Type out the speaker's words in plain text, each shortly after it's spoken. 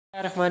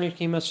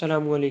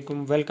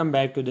Assalamualaikum. Welcome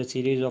back to the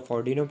series of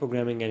Arduino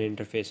programming and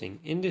interfacing.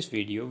 In this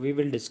video, we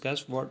will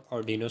discuss what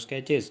Arduino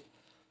Sketch is.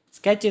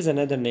 Sketch is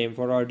another name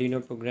for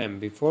Arduino program.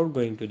 Before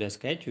going to the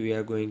sketch, we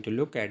are going to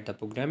look at the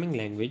programming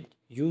language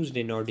used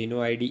in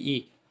Arduino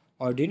IDE.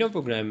 Arduino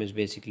program is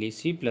basically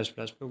C++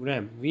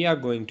 program. We are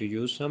going to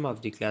use some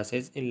of the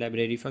classes in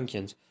library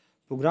functions.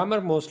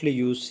 Programmers mostly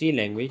use C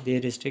language. They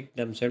restrict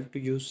themselves to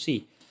use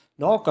C.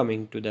 Now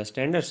coming to the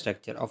standard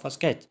structure of a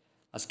sketch.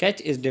 A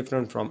sketch is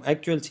different from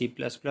actual C++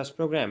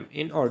 program.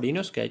 In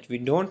Arduino Sketch, we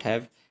don't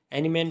have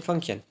any main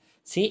function.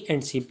 C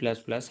and C++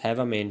 have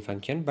a main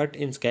function, but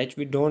in Sketch,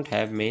 we don't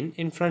have main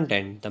in front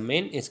end. The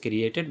main is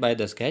created by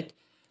the sketch,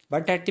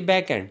 but at the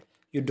back end,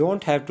 you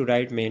don't have to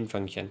write main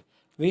function.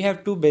 We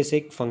have two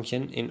basic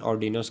functions in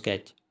Arduino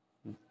Sketch.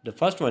 The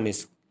first one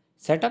is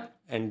setup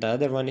and the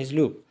other one is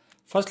loop.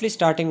 Firstly,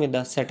 starting with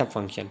the setup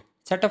function.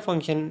 Setup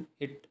function,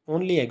 it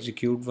only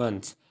executes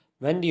once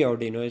when the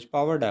Arduino is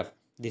powered up.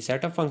 The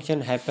setup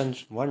function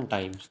happens one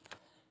time.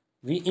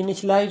 We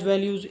initialize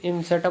values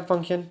in setup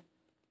function.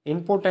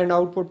 Input and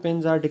output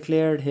pins are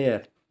declared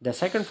here. The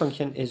second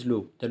function is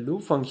loop. The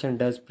loop function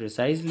does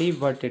precisely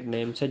what its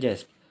name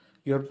suggests.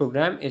 Your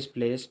program is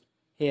placed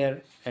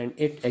here and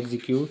it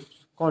executes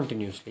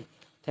continuously.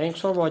 Thanks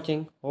for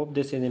watching. Hope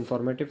this is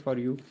informative for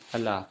you.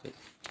 Allah Hafiz.